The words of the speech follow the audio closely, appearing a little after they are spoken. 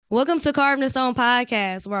Welcome to Carving the Stone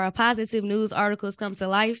podcast, where our positive news articles come to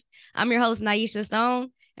life. I'm your host, Naisha Stone,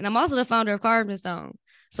 and I'm also the founder of Carving the Stone.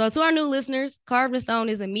 So to our new listeners, Carving the Stone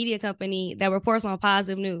is a media company that reports on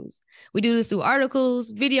positive news. We do this through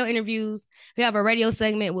articles, video interviews. We have a radio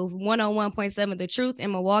segment with 101.7 The Truth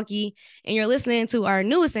in Milwaukee, and you're listening to our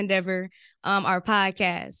newest endeavor, our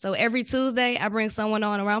podcast. So every Tuesday, I bring someone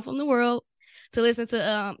on around from the world to listen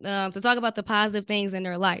to talk about the positive things in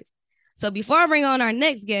their life. So before I bring on our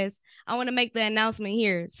next guest, I want to make the announcement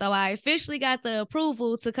here. So I officially got the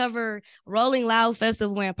approval to cover Rolling Loud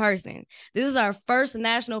Festival in person. This is our first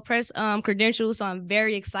national press credential, so I'm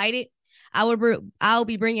very excited. I'll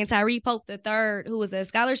be bringing Tyree Pope III, who is a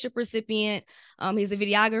scholarship recipient. He's a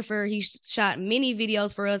videographer. He shot many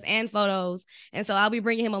videos for us and photos. And so I'll be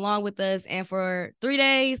bringing him along with us. And for 2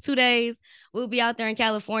 days, we'll be out there in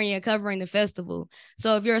California covering the festival.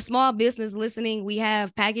 So if you're a small business listening, we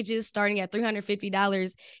have packages starting at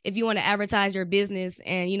 $350 if you want to advertise your business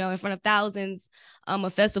and, in front of thousands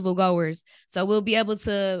of festival goers. So we'll be able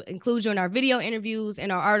to include you in our video interviews, in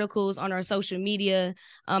our articles, on our social media,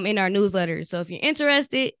 in our newsletters. So if you're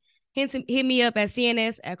interested, hit me up at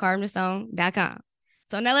cns@carvingthestone.com.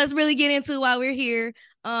 So now let's really get into why we're here.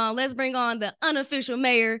 Let's bring on the unofficial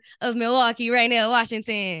mayor of Milwaukee, Ranell,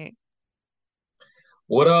 Washington.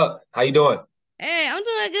 What up? How you doing? Hey, I'm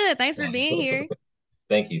doing good. Thanks for being here.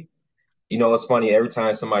 Thank you. You know, it's funny. Every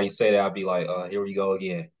time somebody say that, I'll be like, here we go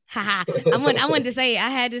again. Haha. I wanted to say it. I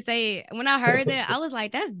had to say it. When I heard that, I was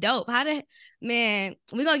like, that's dope. Man,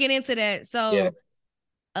 we're gonna get into that. So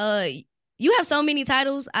you have so many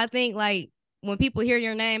titles. I think like when people hear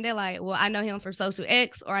your name, they're like, well, I know him from Social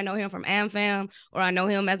X, or I know him from AmFam, or I know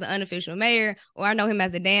him as an unofficial mayor, or I know him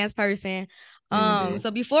as a dance person. So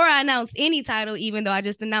before I announce any title, even though I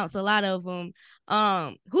just announced a lot of them,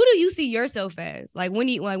 who do you see yourself as? Like when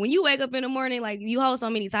you wake up in the morning, like you hold so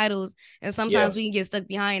many titles, and sometimes we can get stuck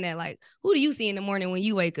behind that. Like, who do you see in the morning when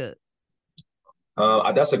you wake up?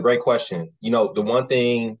 That's a great question. You know, the one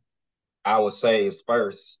thing I would say is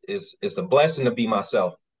first is it's a blessing to be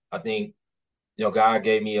myself. I think, God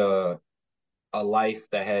gave me a life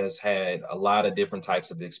that has had a lot of different types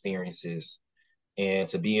of experiences. And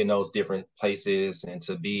to be in those different places and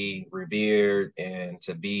to be revered and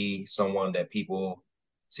to be someone that people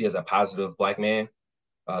see as a positive Black man,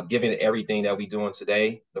 given everything that we're doing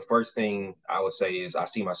today, the first thing I would say is I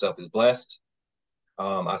see myself as blessed.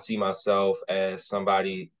 I see myself as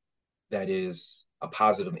somebody that is a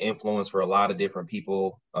positive influence for a lot of different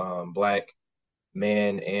people, Black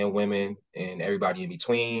men and women and everybody in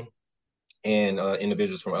between, and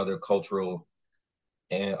individuals from other cultural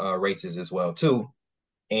and races as well too.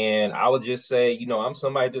 And I would just say, I'm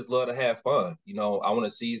somebody that just love to have fun. I want to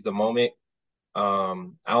seize the moment. I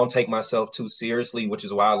don't take myself too seriously, which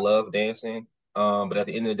is why I love dancing. But at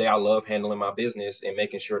the end of the day, I love handling my business and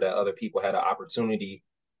making sure that other people had an opportunity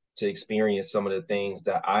to experience some of the things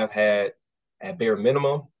that I've had at bare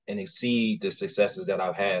minimum and exceed the successes that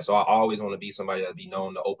I've had. So I always want to be somebody that be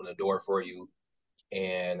known to open the door for you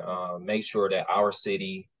and make sure that our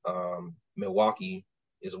city, Milwaukee,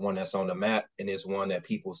 is one that's on the map and is one that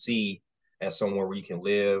people see as somewhere where you can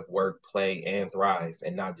live, work, play, and thrive,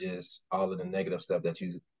 and not just all of the negative stuff that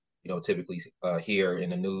you typically hear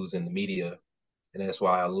in the news and the media. And that's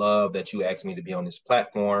why I love that you asked me to be on this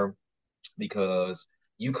platform, because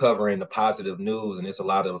you covering the positive news, and it's a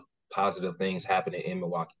lot of positive things happening in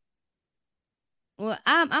Milwaukee. Well,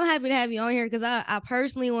 I'm happy to have you on here because I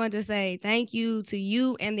personally wanted to say thank you to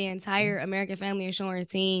you and the entire American Family Insurance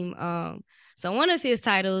team. So one of his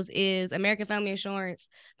titles is American Family Insurance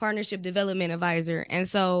Partnership Development Advisor, and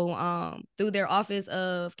so through their Office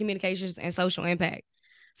of Communications and Social Impact.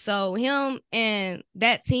 So him and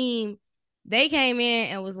that team, they came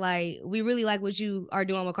in and was like, we really like what you are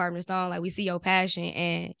doing with Carving the Stone. Like, we see your passion,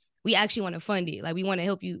 and we actually want to fund it. Like, we want to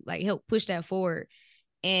help you, like, help push that forward.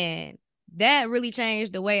 And that really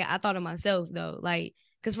changed the way I thought of myself, though. Like,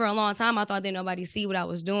 because for a long time, I thought that nobody see what I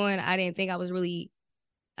was doing. I didn't think I was really,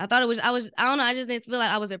 I thought it was, I don't know, I just didn't feel like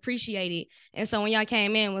I was appreciated. And so when y'all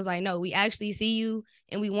came in, was like, no, we actually see you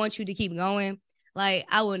and we want you to keep going. Like,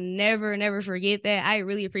 I will never, never forget that. I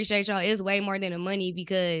really appreciate y'all. It's way more than the money,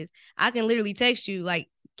 because I can literally text you, like,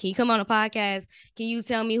 can you come on a podcast? Can you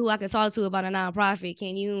tell me who I can talk to about a nonprofit?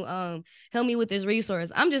 Can you help me with this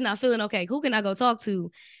resource? I'm just not feeling okay. Who can I go talk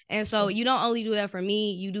to? And so you don't only do that for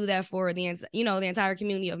me, you do that for the entire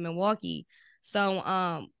community of Milwaukee.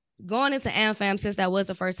 So going into AmFam, since that was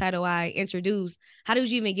the first title I introduced, how did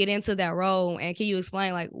you even get into that role? And can you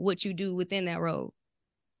explain like what you do within that role?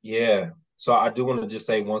 Yeah. So I do want to just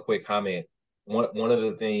say one quick comment. One of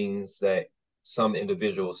the things that some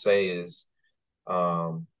individuals say is,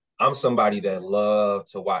 I'm somebody that love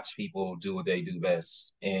to watch people do what they do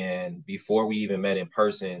best. And before we even met in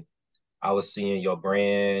person, I was seeing your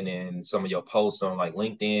brand and some of your posts on like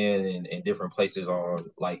LinkedIn and different places on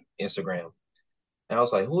like Instagram. And I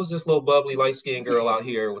was like, who is this little bubbly light skinned girl out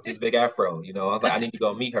here with this big afro? You know, I was like, I need to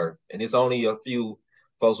go meet her. And it's only a few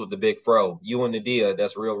folks with the big fro. You and Nadia,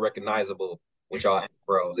 that's real recognizable with y'all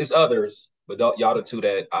afros. It's others, but y'all the two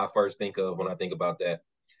that I first think of when I think about that.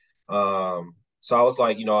 So I was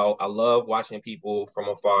like, I love watching people from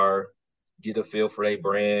afar get a feel for their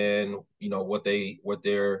brand, what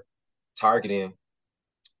they're targeting,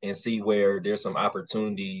 and see where there's some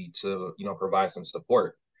opportunity to, provide some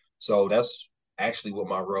support. So that's actually what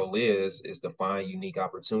my role is to find unique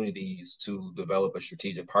opportunities to develop a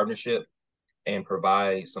strategic partnership and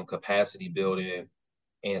provide some capacity building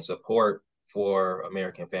and support for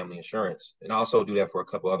American Family Insurance. And I also do that for a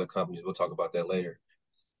couple other companies. We'll talk about that later.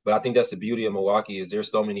 But I think that's the beauty of Milwaukee is there's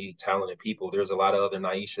so many talented people. There's a lot of other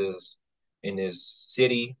Naishas in this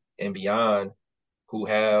city and beyond who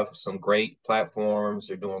have some great platforms.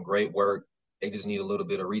 They're doing great work. They just need a little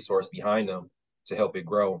bit of resource behind them to help it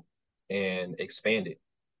grow and expand it.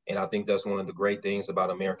 And I think that's one of the great things about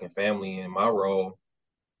American Family and my role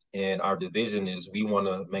and our division is we want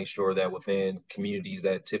to make sure that within communities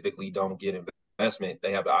that typically don't get investment,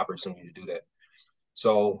 they have the opportunity to do that.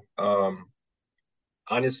 So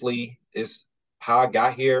honestly, it's how I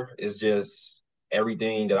got here is just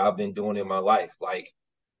everything that I've been doing in my life. Like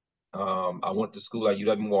I went to school at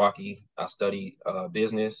UW Milwaukee. I studied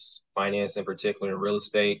business, finance in particular, and real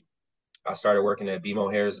estate. I started working at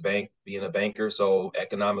BMO Harris Bank, being a banker. So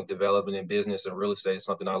economic development and business and real estate is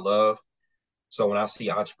something I love. So when I see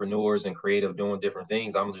entrepreneurs and creative doing different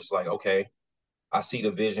things, I'm just like, okay, I see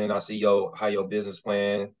the vision. I see how your business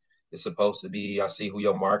plan is supposed to be. I see who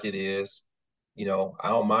your market is. I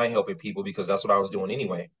don't mind helping people because that's what I was doing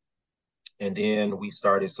anyway. And then we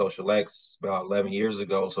started Social X about 11 years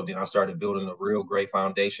ago. So then I started building a real great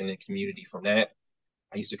foundation and community from that.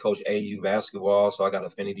 I used to coach AU basketball, so I got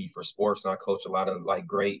affinity for sports, and I coach a lot of like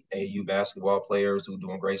great AU basketball players who are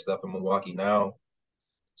doing great stuff in Milwaukee now.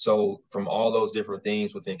 So from all those different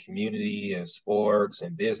things within community and sports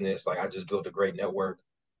and business, like I just built a great network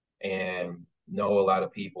and know a lot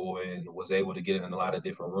of people and was able to get in a lot of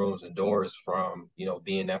different rooms and doors from,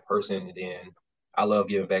 being that person. And then I love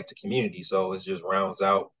giving back to community. So it just rounds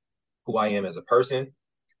out who I am as a person,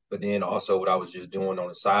 but then also what I was just doing on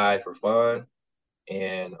the side for fun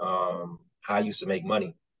and how I used to make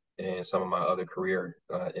money in some of my other career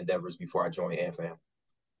endeavors before I joined AmFam.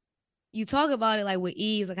 You talk about it like with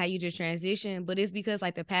ease, like how you just transition, but it's because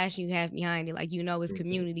like the passion you have behind it, like it's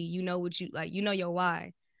community, what you like, your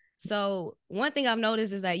why. So one thing I've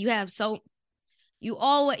noticed is that you have you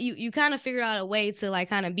always you kind of figure out a way to like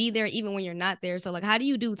kind of be there even when you're not there. So like how do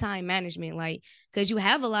you do time management? Like because you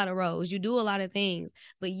have a lot of roles, you do a lot of things,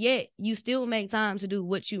 but yet you still make time to do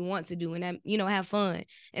what you want to do and that have fun.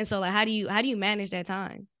 And so like how do you manage that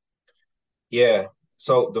time? Yeah.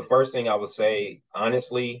 So the first thing I would say,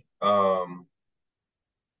 honestly,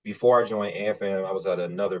 before I joined AmFam, I was at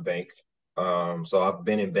another bank. So I've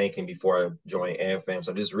been in banking before I joined AmFam.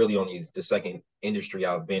 So this is really only the second industry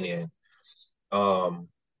I've been in. Um,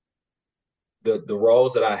 the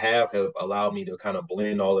roles that I have allowed me to kind of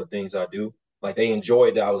blend all the things I do. Like they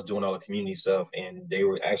enjoyed that I was doing all the community stuff, and they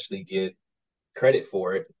would actually get credit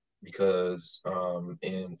for it because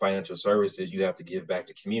in financial services you have to give back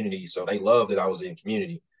to community. So they loved that I was in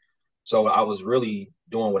community. So I was really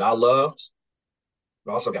doing what I loved,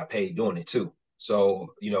 but also got paid doing it too.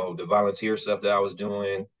 So, the volunteer stuff that I was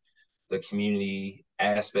doing, the community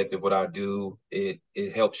aspect of what I do, it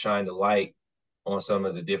helped shine the light on some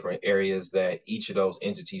of the different areas that each of those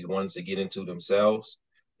entities wanted to get into themselves.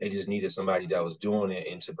 They just needed somebody that was doing it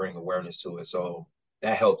and to bring awareness to it. So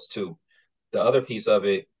that helps too. The other piece of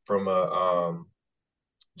it from one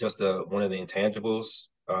of the intangibles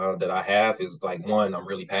that I have is like one, I'm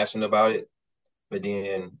really passionate about it. But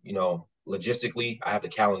then, logistically, I have to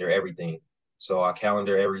calendar everything. So I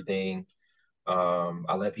calendar everything.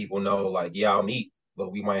 I let people know like, yeah, I'll meet,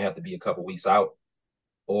 but we might have to be a couple weeks out.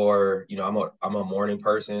 Or, I'm a morning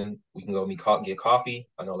person. We can go get coffee.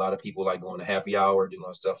 I know a lot of people like going to happy hour,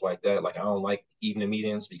 doing stuff like that. Like I don't like evening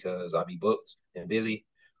meetings because I'll be booked and busy.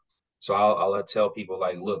 So I'll tell people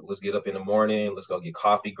like, look, let's get up in the morning. Let's go get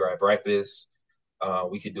coffee, grab breakfast.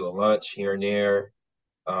 We could do a lunch here and there.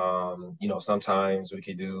 Sometimes we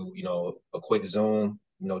could do, a quick Zoom,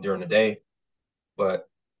 during the day. But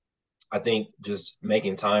I think just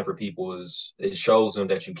making time for people it shows them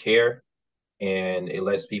that you care and it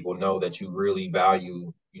lets people know that you really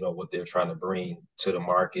value, what they're trying to bring to the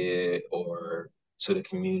market or to the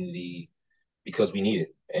community because we need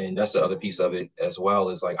it. And that's the other piece of it as well,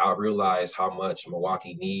 is like I realize how much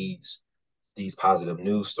Milwaukee needs these positive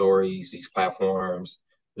news stories, these platforms,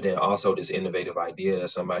 but then also this innovative idea that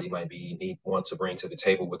somebody might want to bring to the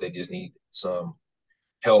table, but they just need some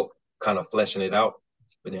help kind of fleshing it out.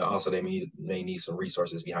 But then also they may need some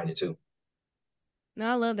resources behind it too. No,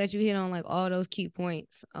 I love that you hit on like all those key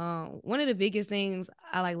points. One of the biggest things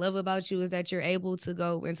I like love about you is that you're able to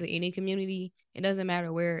go into any community. It doesn't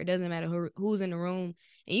matter where, it doesn't matter who's in the room,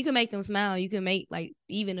 and you can make them smile. You can make like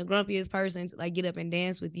even the grumpiest person to, like, get up and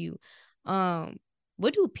dance with you.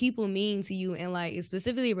 What do people mean to you, and like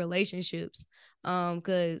specifically relationships?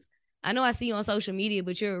 Because I know I see you on social media,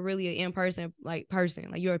 but you're really an in-person person.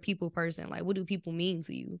 Like, you're a people person. Like, what do people mean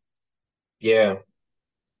to you? Yeah,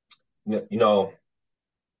 you know,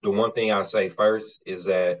 the one thing I say first is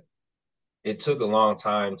that it took a long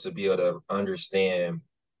time to be able to understand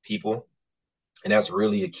people, and that's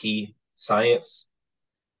really a key science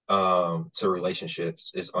to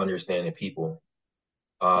relationships, is understanding people.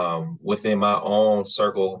 Within my own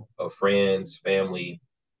circle of friends, family,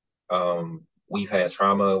 we've had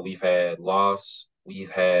trauma, we've had loss, we've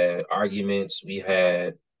had arguments, we've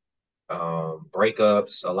had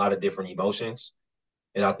breakups, a lot of different emotions.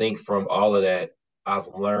 And I think from all of that, I've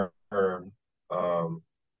learned how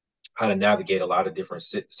to navigate a lot of different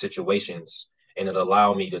situations, and it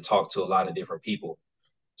allowed me to talk to a lot of different people.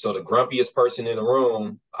 So the grumpiest person in the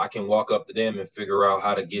room, I can walk up to them and figure out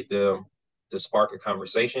how to get them to spark a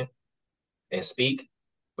conversation and speak.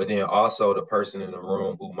 But then also the person in the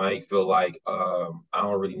room who might feel like, I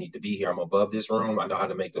don't really need to be here, I'm above this room, I know how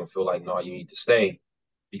to make them feel like, no, you need to stay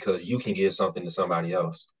because you can give something to somebody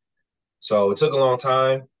else. So it took a long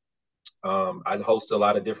time. I host a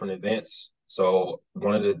lot of different events. So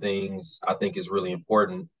one of the things I think is really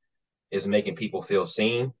important is making people feel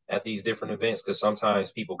seen at these different events, because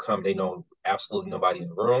sometimes people come, they know absolutely nobody in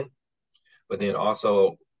the room. But then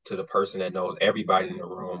also, to the person that knows everybody in the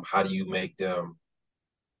room, how do you make them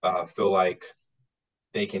feel like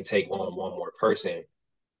they can take on one more person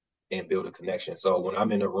and build a connection? So when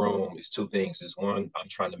I'm in the room, it's two things. It's one, I'm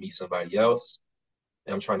trying to meet somebody else,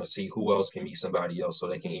 and I'm trying to see who else can meet somebody else so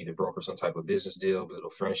they can either broker some type of business deal, build a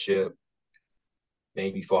friendship,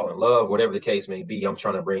 maybe fall in love, whatever the case may be. I'm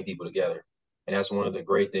trying to bring people together. And that's one of the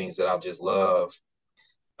great things that I just love,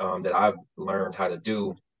 that I've learned how to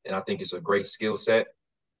do. And I think it's a great skill set.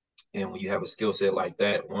 And when you have a skill set like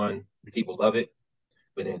that, one, people love it,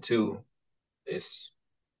 but then two, it's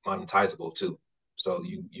monetizable too. So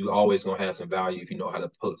you always gonna have some value if you know how to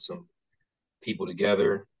put some people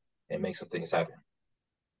together and make some things happen.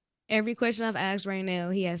 Every question I've asked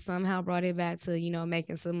Ranell, he has somehow brought it back to,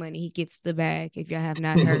 making some money. He gets the bag. If y'all have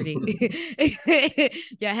not heard it,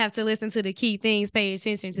 y'all have to listen to the key things, pay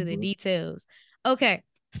attention to the details. Okay,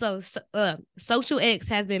 so Social X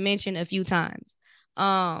has been mentioned a few times.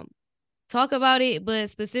 Talk about it, but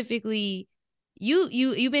specifically,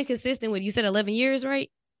 you've been consistent with, you said 11 years, right?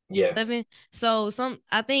 Yeah. 11. So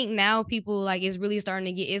I think now people, like, it's really starting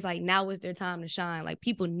to get, it's like now is their time to shine. Like,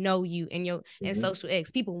 people know you and and Social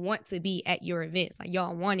X. People want to be at your events. Like,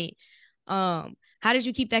 y'all want it. How did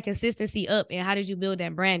you keep that consistency up, and how did you build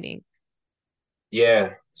that branding?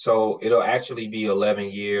 Yeah. So it'll actually be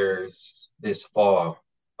 11 years this fall.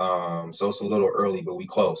 So it's a little early, but we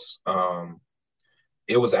close.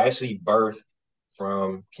 It was actually birthed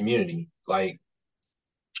from community. Like,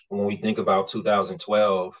 when we think about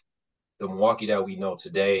 2012, the Milwaukee that we know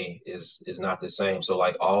today is not the same. So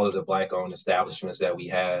like all of the Black owned establishments that we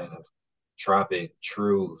have, Tropic,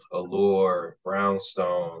 Truth, Allure,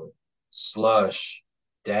 Brownstone, Slush,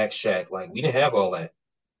 Dak Shack, like we didn't have all that.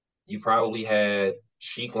 You probably had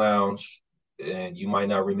Chic Lounge, and you might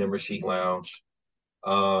not remember Chic Lounge.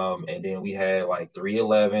 And then we had like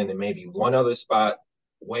 311 and maybe one other spot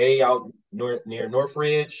way out near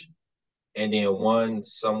Northridge, and then one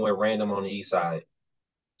somewhere random on the east side.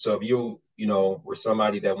 So if were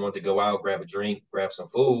somebody that wanted to go out, grab a drink, grab some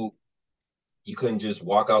food, you couldn't just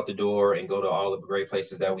walk out the door and go to all of the great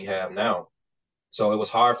places that we have now. So it was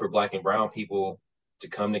hard for Black and brown people to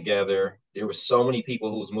come together. There were so many people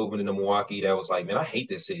who was moving into Milwaukee that was like, man, I hate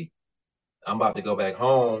this city. I'm about to go back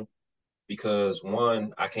home because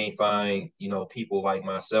one, I can't find, people like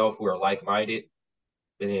myself who are like-minded.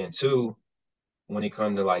 And then two, when it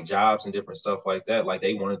comes to like jobs and different stuff like that, like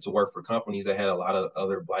they wanted to work for companies that had a lot of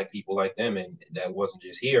other Black people like them, and that wasn't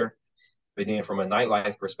just here. But then from a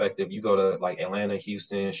nightlife perspective, you go to like Atlanta,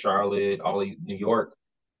 Houston, Charlotte, all these, New York.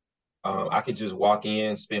 I could just walk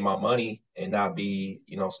in, spend my money, and not be,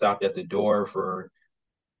 stopped at the door for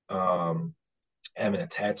um, having a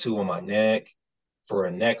tattoo on my neck, for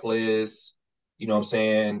a necklace, you know what I'm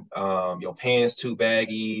saying? Your pants too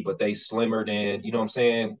baggy, but they slimmer than, you know what I'm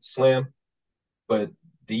saying, slim. But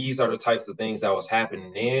these are the types of things that was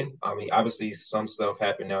happening then. I mean, obviously some stuff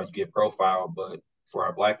happened now, you get profiled, but for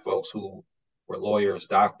our Black folks who were lawyers,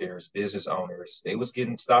 doctors, business owners, they was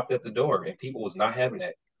getting stopped at the door and people was not having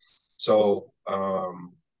that. So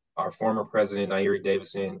our former president, Nairi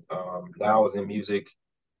Davidson, now is in music,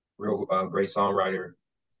 real great songwriter.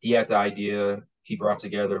 He had the idea. He brought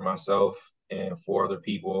together myself and four other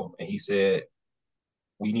people, and he said,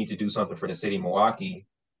 we need to do something for the city of Milwaukee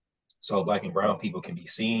so Black and brown people can be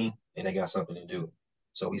seen and they got something to do.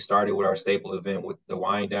 So we started with our staple event with the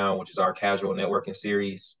Wind Down, which is our casual networking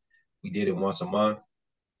series. We did it once a month.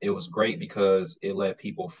 It was great because it let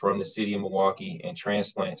people from the city of Milwaukee and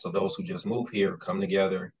transplants, so those who just moved here, come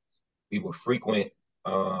together. We would frequent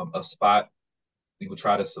a spot. We would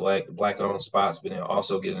try to select Black-owned spots, but then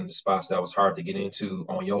also get into spots that was hard to get into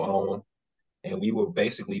on your own. And we would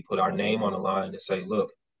basically put our name on the line to say,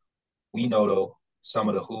 look, we know some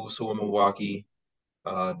of the who's who in Milwaukee.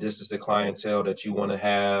 This is the clientele that you want to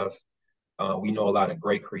have. We know a lot of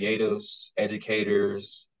great creatives,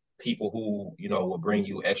 educators, people who, you know, will bring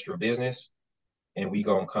you extra business. And we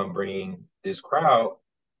gonna come bring this crowd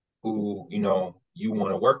who, you know, you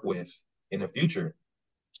want to work with in the future.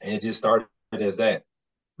 And it just started as that.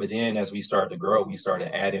 But then as we started to grow, we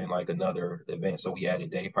started adding like another event. So we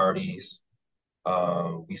added day parties.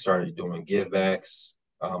 We started doing give backs,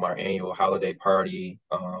 our annual holiday party.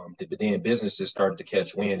 But then businesses started to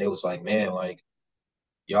catch wind. It was like, man, like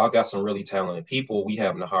y'all got some really talented people. We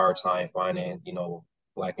having a hard time finding, you know,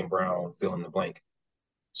 Black and brown, fill in the blank.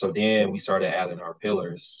 So then we started adding our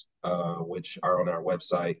pillars, which are on our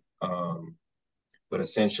website. But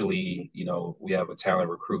essentially, you know, we have a talent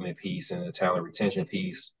recruitment piece and a talent retention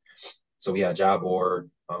piece. So we have job board.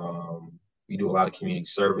 We do a lot of community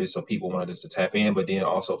service. So people wanted us to tap in, but then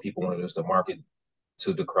also people wanted us to market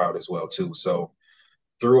to the crowd as well too. So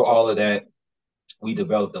through all of that, we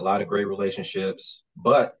developed a lot of great relationships.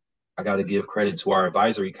 But I got to give credit to our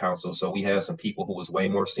advisory council. So we had some people who was way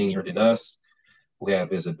more senior than us, who have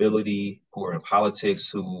visibility, who are in politics,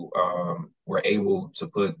 who were able to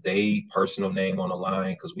put their personal name on the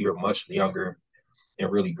line because we were much younger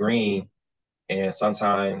and really green. And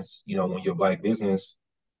sometimes, you know, when you're a Black business,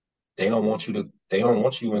 they don't want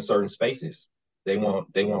you in certain spaces. They want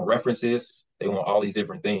references, they want all these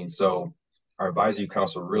different things. So our advisory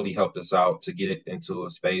council really helped us out to get it into a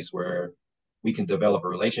space where we can develop a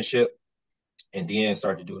relationship and then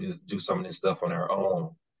start to do some of this stuff on our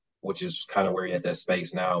own, which is kind of where we're at that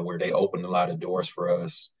space now where they opened a lot of doors for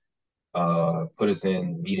us, put us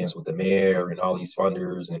in meetings with the mayor and all these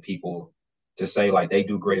funders and people to say like they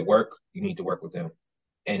do great work, you need to work with them.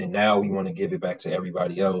 And then now we want to give it back to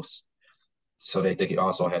everybody else so that they can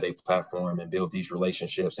also have a platform and build these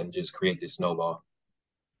relationships and just create this snowball.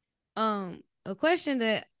 A question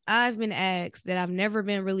that I've been asked that I've never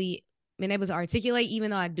been able to articulate,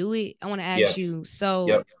 even though I do it, I want to Yeah. ask you. So,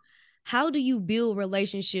 Yep. how do you build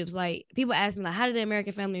relationships? Like people ask me, like, how did the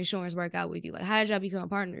American Family Insurance work out with you? Like, how did y'all become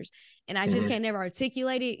partners? And I just can't never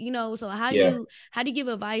articulate it, you know. So Yeah. how do you give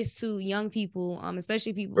advice to young people,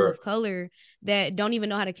 especially people Sure. of color that don't even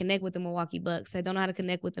know how to connect with the Milwaukee Bucks, that don't know how to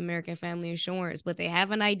connect with American Family Insurance, but they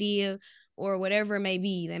have an idea or whatever it may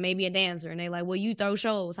be. They may be a dancer and they like, well, you throw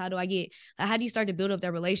shows. How do I get? Like, how do you start to build up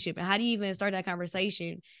that relationship? And how do you even start that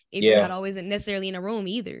conversation if you're not Yeah. always necessarily in a room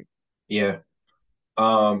either? Yeah.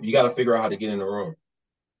 You got to figure out how to get in the room.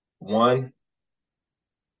 One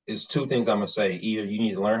is two things I'm gonna say. Either you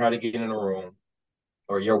need to learn how to get in the room,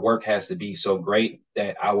 or your work has to be so great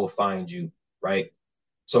that I will find you. Right.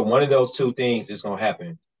 So one of those two things is gonna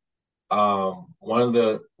happen. One of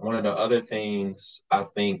the other things I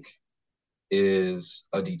think is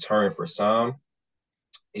a deterrent for some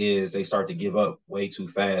is they start to give up way too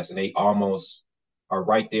fast and they almost are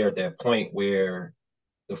right there at that point where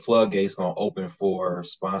the floodgates gonna open for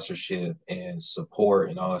sponsorship and support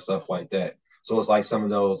and all that stuff like that. So it's like some of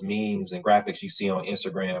those memes and graphics you see on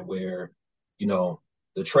Instagram where, you know,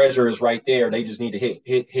 the treasure is right there. They just need to hit,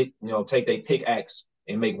 you know, take their pickaxe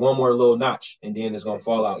and make one more little notch and then it's gonna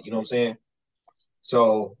fall out. You know what I'm saying?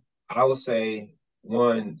 So I would say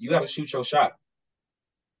one, you gotta shoot your shot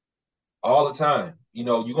all the time. You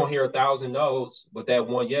know, you're gonna hear 1,000 no's, but that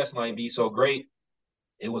one yes might be so great,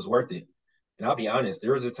 it was worth it. And I'll be honest,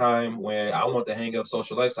 there was a time when I wanted to hang up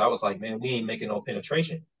Social X. I was like, man, we ain't making no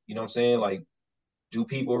penetration. You know what I'm saying? Like, do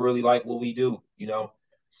people really like what we do? You know,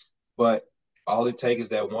 but all it takes is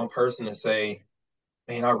that one person to say,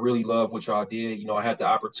 man, I really love what y'all did. You know, I had the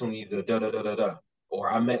opportunity to da da da da da,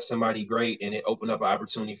 or I met somebody great and it opened up an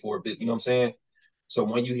opportunity for a bit. You know what I'm saying? So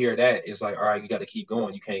when you hear that, it's like, all right, you got to keep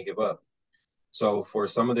going. You can't give up. So for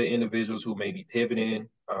some of the individuals who may be pivoting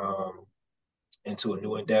into a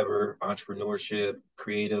new endeavor, entrepreneurship,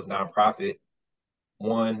 creative, nonprofit,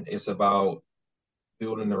 one, it's about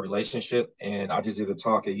building a relationship. And I just did a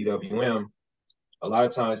talk at UWM. A lot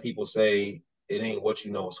of times people say it ain't what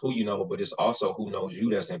you know, it's who you know, but it's also who knows you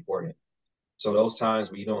that's important. So those times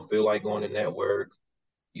where you don't feel like going to network,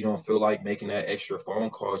 you don't feel like making that extra phone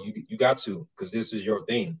call, you got to, because this is your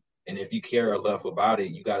thing. And if you care enough about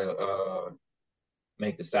it, you got to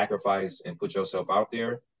make the sacrifice and put yourself out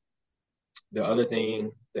there. The other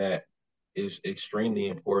thing that is extremely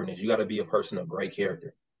important is you got to be a person of great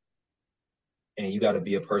character, and you got to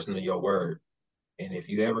be a person of your word. And if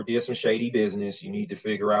you ever did some shady business, you need to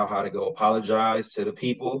figure out how to go apologize to the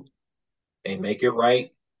people and make it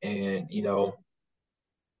right. And,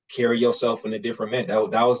 carry yourself in a different manner.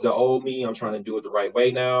 That was the old me. I'm trying to do it the right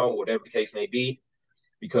way now, whatever the case may be.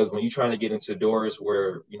 Because when you're trying to get into doors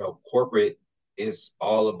where, corporate is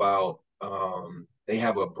all about, they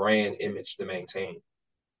have a brand image to maintain.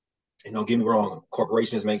 And don't get me wrong,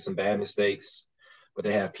 corporations make some bad mistakes, but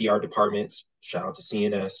they have PR departments. Shout out to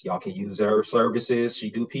CNS. Y'all can use their services. She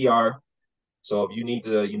do PR. So if you need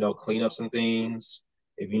to, clean up some things,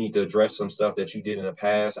 if you need to address some stuff that you did in the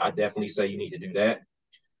past, I definitely say you need to do that.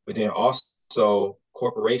 But then also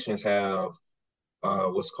corporations have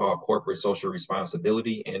what's called corporate social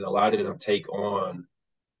responsibility, and a lot of them take on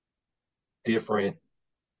different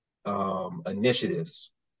initiatives.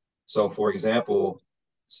 So, for example,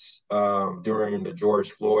 during the George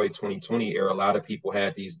Floyd 2020 era, a lot of people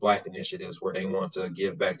had these Black initiatives where they want to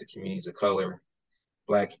give back to communities of color,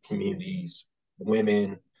 Black communities,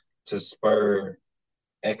 women, to spur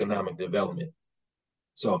economic development.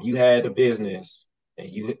 So if you had a business and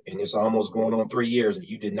it's almost going on 3 years and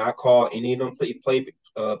you did not call any of them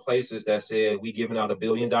places that said we giving out $1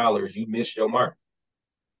 billion, you missed your mark.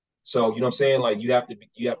 So you know what I'm saying? Like you have to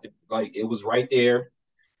like it was right there,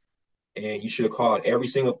 and you should have called every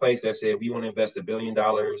single place that said we want to invest $1 billion,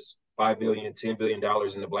 5 billion, $10 billion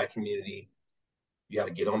in the Black community. You got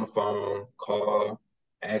to get on the phone, call,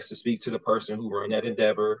 ask to speak to the person who ran that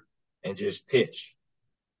endeavor, and just pitch.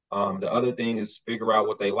 The other thing is figure out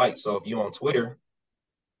what they like. So if you're on Twitter,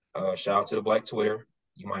 shout out to the Black Twitter.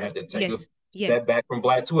 You might have to take a Yes. step back from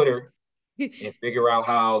Black Twitter and figure out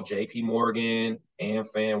how JP Morgan,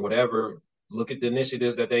 AmFam, whatever, look at the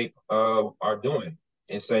initiatives that they are doing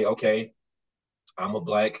and say, okay, I'm a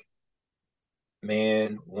Black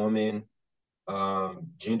man, woman,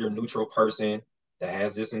 gender neutral person that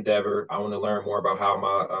has this endeavor. I want to learn more about how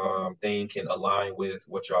my thing can align with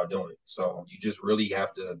what y'all doing. So you just really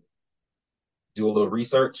have to do a little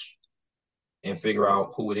research and figure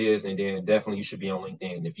out who it is. And then definitely you should be on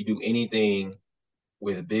LinkedIn. If you do anything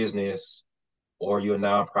with business or you're a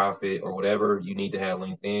nonprofit or whatever, you need to have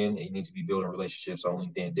LinkedIn, and you need to be building relationships on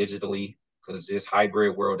LinkedIn digitally, because this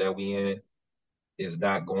hybrid world that we in is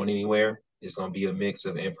not going anywhere. It's going to be a mix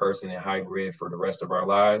of in-person and hybrid for the rest of our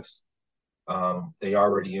lives. They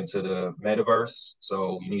already into the metaverse,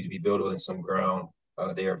 so you need to be building some ground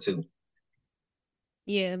there too.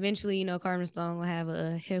 Yeah, eventually, Carmen Stone will have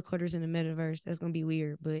a headquarters in the metaverse. That's gonna be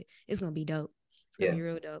weird, but it's gonna be dope. It's gonna Yeah. be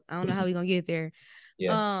real dope. I don't know how we gonna get there.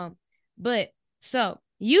 Yeah. But so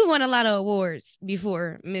you won a lot of awards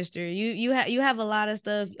before, Mister. You have a lot of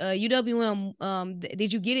stuff. UWM.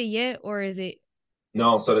 Did you get it yet, or is it?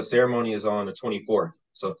 No. So the ceremony is on the 24th.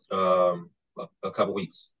 So a couple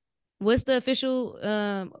weeks. What's the official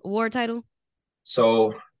award title?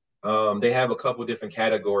 So they have a couple different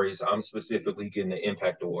categories. I'm specifically getting the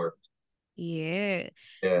Impact Award. Yeah.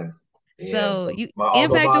 Yeah. Yeah. So So you my alma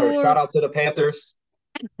Impact mater, shout Award. out to the Panthers.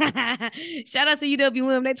 Shout out to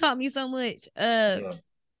UWM. They taught me so much. Yeah.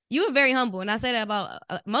 You were very humble, and I say that about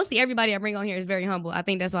mostly everybody I bring on here is very humble. I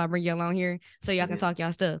think that's why I bring y'all on here, so y'all can talk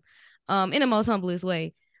y'all stuff in the most humblest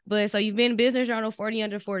way. But so you've been Business Journal 40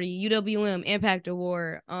 Under 40, UWM Impact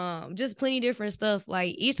Award, just plenty different stuff.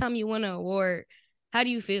 Like each time you win an award, how do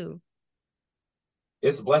you feel?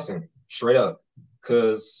 It's a blessing, straight up,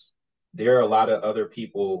 because there are a lot of other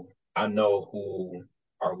people I know who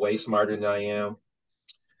are way smarter than I am.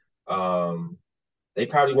 They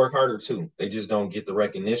probably work harder too. They just don't get the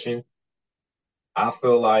recognition. I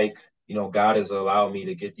feel like, God has allowed me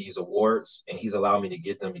to get these awards, and he's allowed me to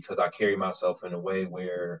get them because I carry myself in a way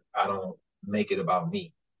where I don't make it about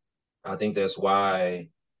me. I think that's why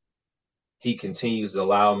he continues to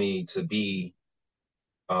allow me to be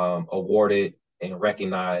awarded and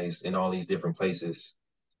recognized in all these different places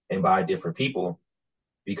and by different people,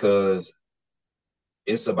 because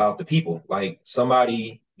it's about the people. Like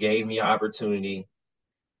somebody gave me an opportunity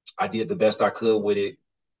I did the best I could with it,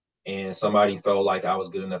 and somebody felt like I was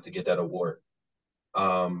good enough to get that award.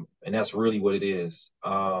 And that's really what it is.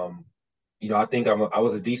 I think I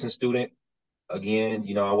was a decent student. Again,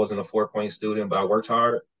 I wasn't a 4-point student, but I worked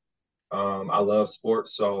hard. I love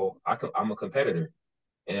sports, so I'm a competitor,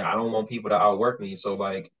 and I don't want people to outwork me. So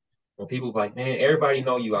like when people be like, man, everybody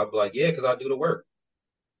know you, I'd be like, yeah, because I do the work.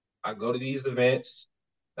 I go to these events,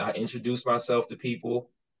 I introduce myself to people.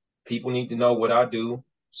 People need to know what I do.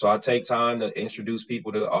 So I take time to introduce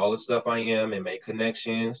people to all the stuff I am and make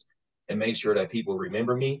connections and make sure that people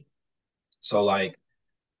remember me. So like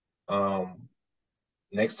um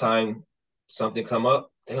next time something come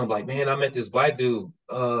up, they gonna be like, man, I met this black dude.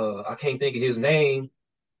 I can't think of his name,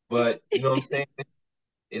 but you know what I'm saying?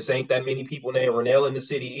 It ain't that many people named Ranell in the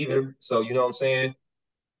city either. So you know what I'm saying?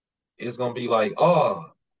 It's gonna be like, oh,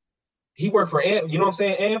 he worked for you know what I'm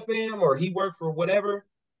saying, AmFam, or he worked for whatever.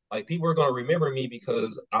 Like people are gonna remember me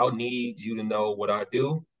because I'll need you to know what I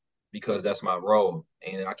do because that's my role.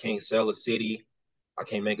 And I can't sell a city. I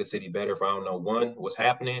can't make a city better if I don't know one, what's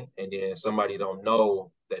happening, and then somebody don't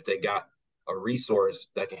know that they got a resource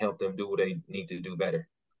that can help them do what they need to do better.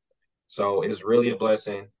 So it's really a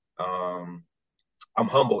blessing. Um, I'm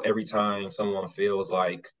humble every time someone feels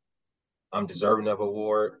like I'm deserving of an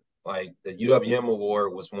award. Like the UWM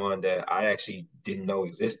award was one that I actually didn't know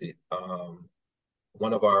existed.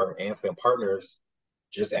 One of our AmFam partners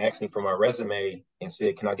just asked me for my resume and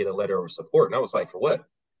said, "Can I get a letter of support?" And I was like, "For what?"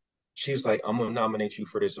 She was like, "I'm gonna nominate you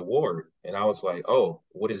for this award." And I was like, "Oh,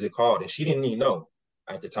 what is it called?" And she didn't even know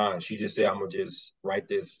at the time. She just said, "I'm gonna just write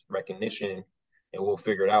this recognition and we'll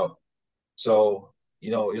figure it out." So,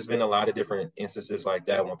 it's been a lot of different instances like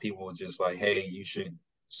that when people were just like, hey, you should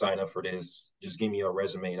sign up for this. Just give me your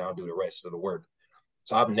resume and I'll do the rest of the work.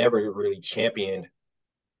 So I've never really championed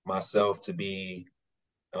myself to be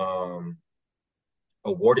um,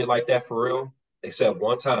 awarded like that for real, except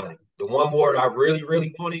one time. The one award I really,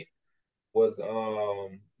 really wanted was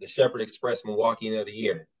the Shepherd Express Milwaukee of the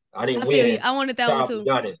Year. I didn't I feel you. win. I wanted that one I'll be too.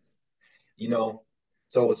 honest, you know.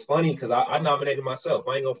 So it's funny because I nominated myself.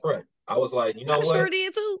 I ain't gonna front. I was like, you know I sure what?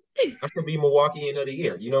 did too. I could be Milwaukee of the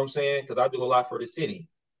Year. You know what I'm saying? Because I do a lot for the city.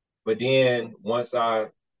 But then once I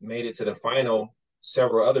made it to the final,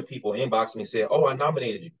 several other people inboxed me and said, "Oh, I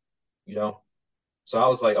nominated you." You know, so I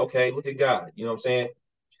was like, "Okay, look at God." You know what I'm saying?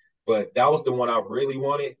 But that was the one I really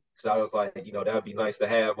wanted because I was like, that would be nice to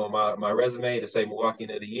have on my resume to say Milwaukee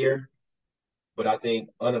of the Year. But I think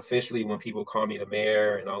unofficially, when people call me the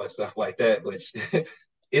mayor and all that stuff like that, which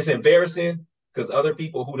it's embarrassing because other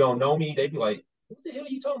people who don't know me, they be like, "What the hell are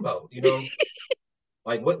you talking about?"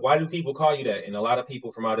 Like why do people call you that? And a lot of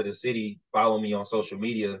people from out of the city follow me on social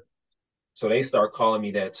media, so they start calling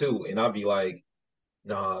me that too, and I'll be like,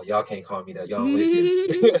 nah, y'all can't call me that, y'all don't live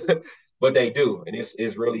here. But they do, and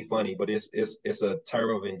it's really funny, but it's a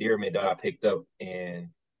term of endearment that I picked up, and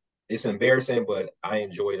it's embarrassing, but I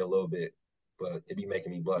enjoy it a little bit. But it be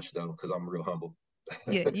making me blush though because I'm real humble.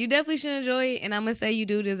 Yeah, you definitely should enjoy it, and I'm gonna say you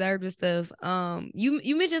do deserve the stuff.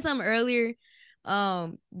 You mentioned something earlier,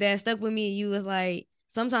 that stuck with me. You was like,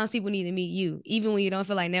 sometimes people need to meet you, even when you don't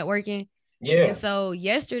feel like networking. And Yeah. so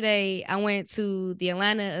yesterday, I went to the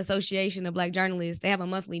Atlanta Association of Black Journalists. They have a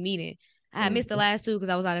monthly meeting. I had missed the last two because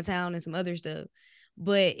I was out of town and some other stuff,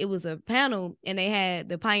 but it was a panel, and they had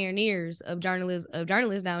the pioneers of journalists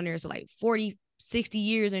down there. So like 40, 60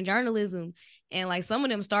 years in journalism, and like some of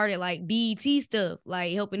them started like BET stuff,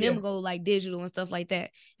 like helping them go like digital and stuff like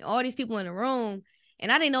that. And all these people in the room,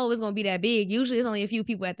 and I didn't know it was gonna be that big. Usually it's only a few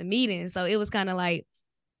people at the meeting, so it was kind of like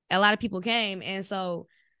a lot of people came. And so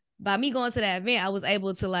by me going to that event, I was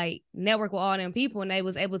able to like network with all them people, and they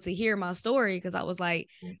was able to hear my story because I was like,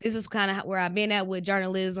 this is kind of where I've been at with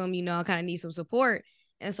journalism. I kind of need some support.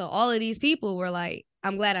 And so all of these people were like,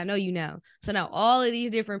 I'm glad I know you now. So now all of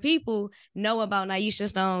these different people know about Naisha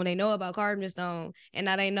Stone. They know about Carbon Stone. And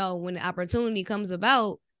now they know when the opportunity comes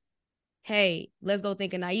about, hey, let's go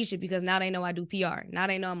think of Naisha, because now they know I do PR. Now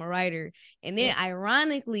they know I'm a writer. And then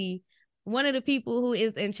ironically, one of the people who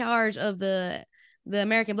is in charge of the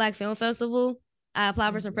American Black Film Festival, I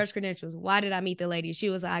applied for some press credentials. Why did I meet the lady? She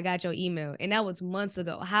was like, I got your email. And that was months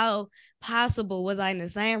ago. How possible was I in the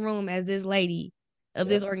same room as this lady of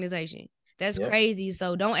this organization? That's crazy.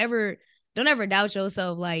 So don't ever doubt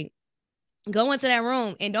yourself. Like, go into that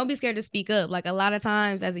room and don't be scared to speak up. Like, a lot of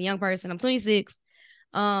times as a young person, I'm 26,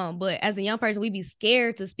 but as a young person, we be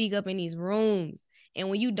scared to speak up in these rooms. And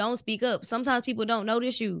when you don't speak up, sometimes people don't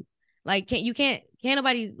notice you. Like, can't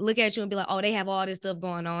nobody look at you and be like, oh, they have all this stuff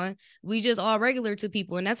going on. We just all regular to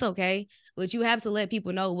people, and that's okay. But you have to let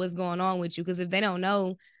people know what's going on with you, because if they don't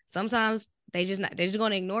know, sometimes they're just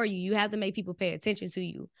gonna ignore you. You have to make people pay attention to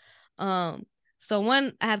you. So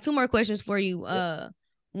I have two more questions for you.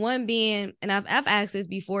 One being, and I've asked this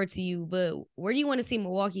before to you, but where do you want to see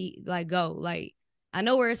Milwaukee like go? Like, I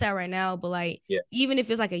know where it's at right now, but like, even if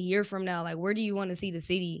it's like a year from now, like, where do you want to see the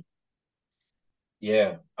city?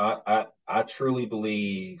 Yeah, I truly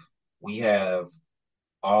believe we have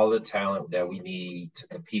all the talent that we need to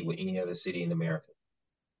compete with any other city in America.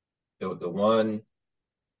 The one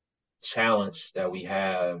challenge that we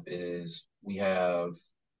have is we have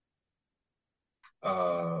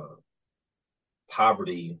uh,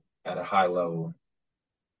 poverty at a high level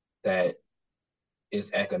that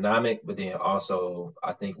is economic, but then also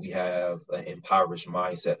I think we have an impoverished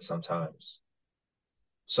mindset sometimes.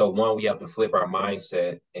 So one, we have to flip our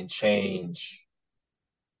mindset and change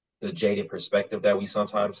the jaded perspective that we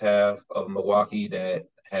sometimes have of Milwaukee that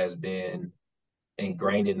has been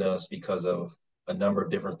ingrained in us because of a number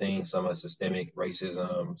of different things. Some of systemic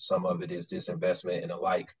racism, some of it is disinvestment and the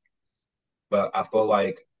like. But I feel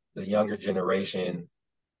like the younger generation,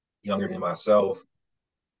 younger than myself,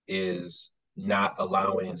 is not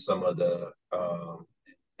allowing some of the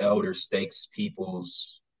elder stakes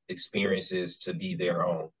people's experiences to be their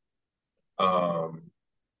own. Um,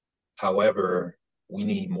 However, we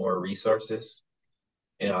need more resources.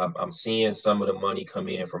 And I'm seeing some of the money come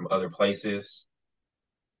in from other places,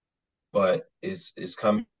 but it's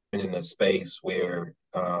coming in a space where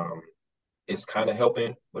it's kind of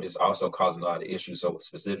helping, but it's also causing a lot of issues. So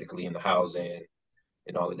specifically in the housing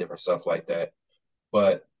and all the different stuff like that.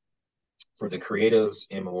 But for the creatives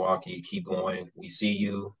in Milwaukee, keep going. We see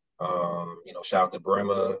you. Shout out to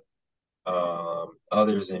Brema,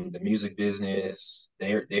 others in the music business.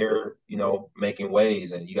 They're making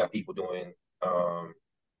waves, and you got people doing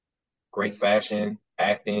great fashion,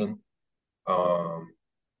 acting, um,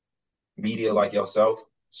 media like yourself.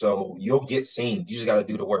 So you'll get seen. You just got to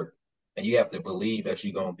do the work, and you have to believe that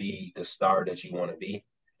you're gonna be the star that you want to be,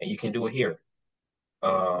 and you can do it here.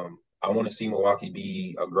 I want to see Milwaukee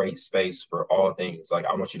be a great space for all things. Like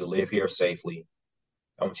I want you to live here safely.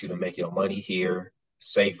 I want you to make your money here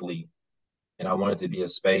safely, and I want it to be a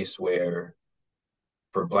space where,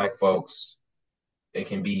 for Black folks, it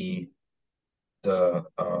can be the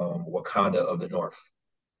Wakanda of the North,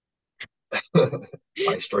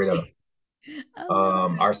 like straight up.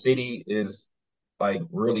 Our city is like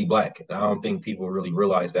really Black. I don't think people really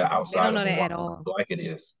realize that They outside don't of know that at Milwaukee, how all. Black it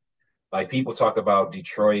is. Like people talk about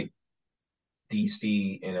Detroit,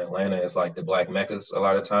 DC, and Atlanta as like the Black meccas a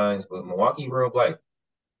lot of times, but Milwaukee real Black.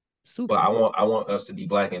 But Super. I want us to be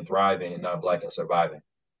Black and thriving, and not Black and surviving.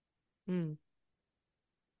 Mm.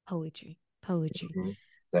 Poetry. Poetry. Mm-hmm.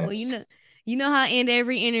 Well, Thanks. you know how I end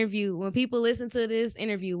every interview. When people listen to this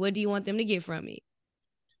interview, what do you want them to get from it?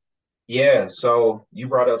 Yeah, so you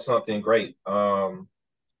brought up something great. When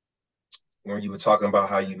you were talking about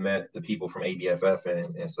how you met the people from ABFF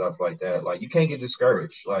and stuff like that. Like you can't get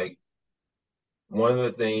discouraged. Like one of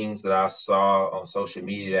the things that I saw on social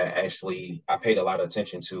media that actually I paid a lot of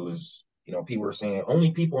attention to is, people were saying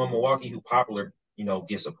only people in Milwaukee who popular,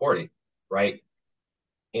 get supported, right?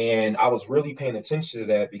 And I was really paying attention to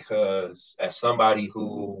that because as somebody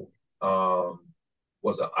who um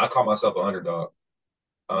I call myself an underdog.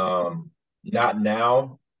 Um, Not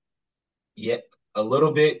now yet, a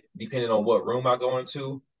little bit, depending on what room I go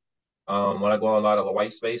into. When I go in a lot of the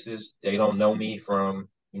white spaces, they don't know me from,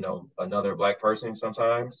 another Black person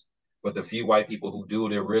sometimes. But the few white people who do,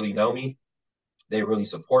 they really know me, they really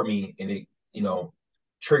support me, and it,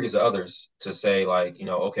 triggers others to say like,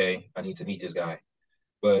 okay, I need to meet this guy.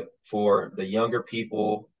 But for the younger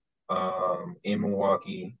people in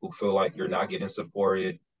Milwaukee who feel like you're not getting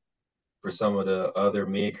supported, for some of the other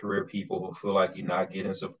mid-career people who feel like you're not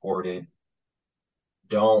getting supported,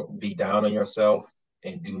 don't be down on yourself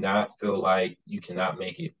and do not feel like you cannot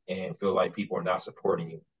make it and feel like people are not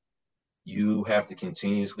supporting you. You have to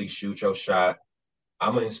continuously shoot your shot.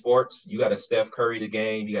 I'm in sports. You got a Steph Curry the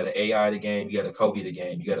game. You got an AI the game. You got a Kobe the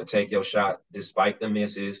game. You got to take your shot despite the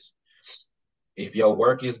misses. If your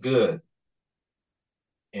work is good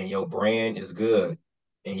and your brand is good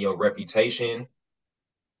and your reputation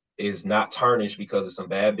is not tarnished because of some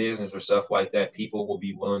bad business or stuff like that, people will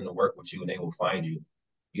be willing to work with you and they will find you.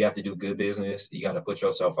 You have to do good business. You got to put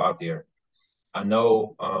yourself out there. I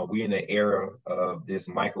know we in the era of this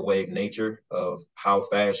microwave nature of how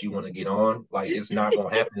fast you want to get on. Like it's not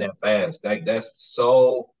gonna happen that fast. That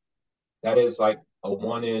is like a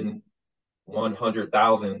 1 in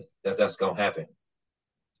 100,000 that's gonna happen.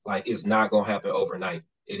 Like it's not gonna happen overnight.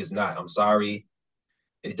 It is not. I'm sorry.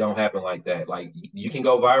 It don't happen like that. Like you can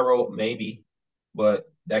go viral, maybe,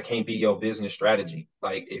 but that can't be your business strategy.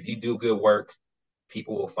 Like if you do good work,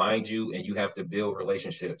 people will find you and you have to build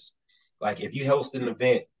relationships. Like if you host an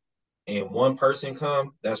event and one person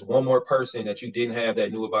come, that's one more person that you didn't have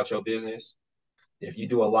that knew about your business. If you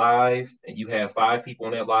do a live and you have 5 people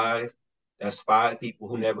on that live, that's 5 people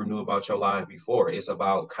who never knew about your live before. It's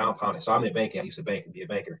about compounding. So I'm in banking. I used to bank and be a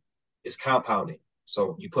banker. It's compounding.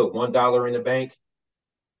 So you put $1 in the bank,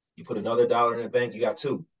 you put another dollar in the bank, you got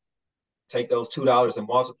two. Take those $2 and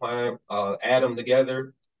multiply them, add them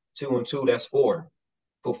together. 2 and 2, that's 4.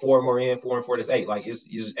 Put 4 more in, 4 and 4, that's 8. Like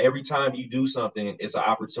it's every time you do something, it's an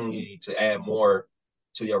opportunity to add more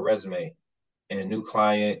to your resume. And new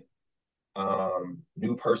client,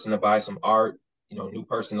 new person to buy some art, new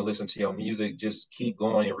person to listen to your music. Just keep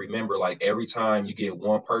going and remember, like every time you get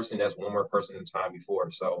one person, that's one more person than the time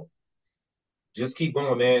before. So just keep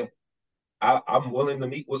going, man. I'm willing to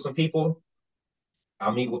meet with some people. I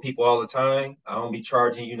meet with people all the time. I don't be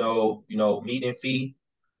charging, meeting fee.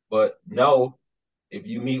 But no, if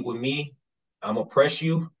you meet with me, I'm gonna press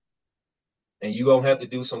you and you gonna have to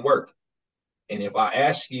do some work. And if I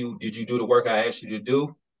ask you, did you do the work I asked you to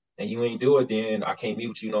do, and you ain't do it, then I can't meet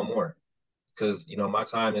with you no more. Because my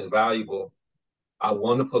time is valuable. I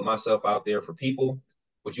want to put myself out there for people,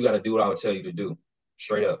 but you got to do what I would tell you to do,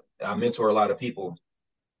 straight up. I mentor a lot of people,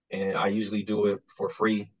 and I usually do it for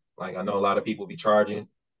free. Like I know a lot of people be charging.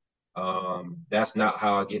 That's not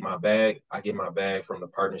how I get my bag. I get my bag from the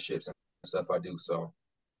partnerships and stuff I do. So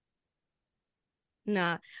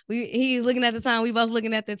Nah, he's looking at the time. We both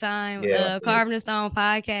looking at the time. yeah, Carving the Stone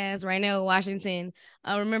podcast, Ranell, Washington.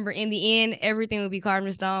 Remember, in the end, everything will be carved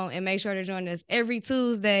in stone. And make sure to join us every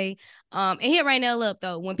Tuesday. And hit Ranell up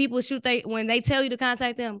though. When people when they tell you to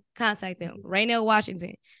contact them. Ranell,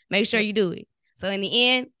 Washington. Make sure you do it. So in the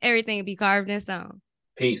end, everything will be carved in stone.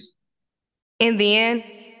 Peace. In the end,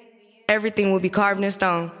 everything will be carved in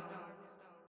stone.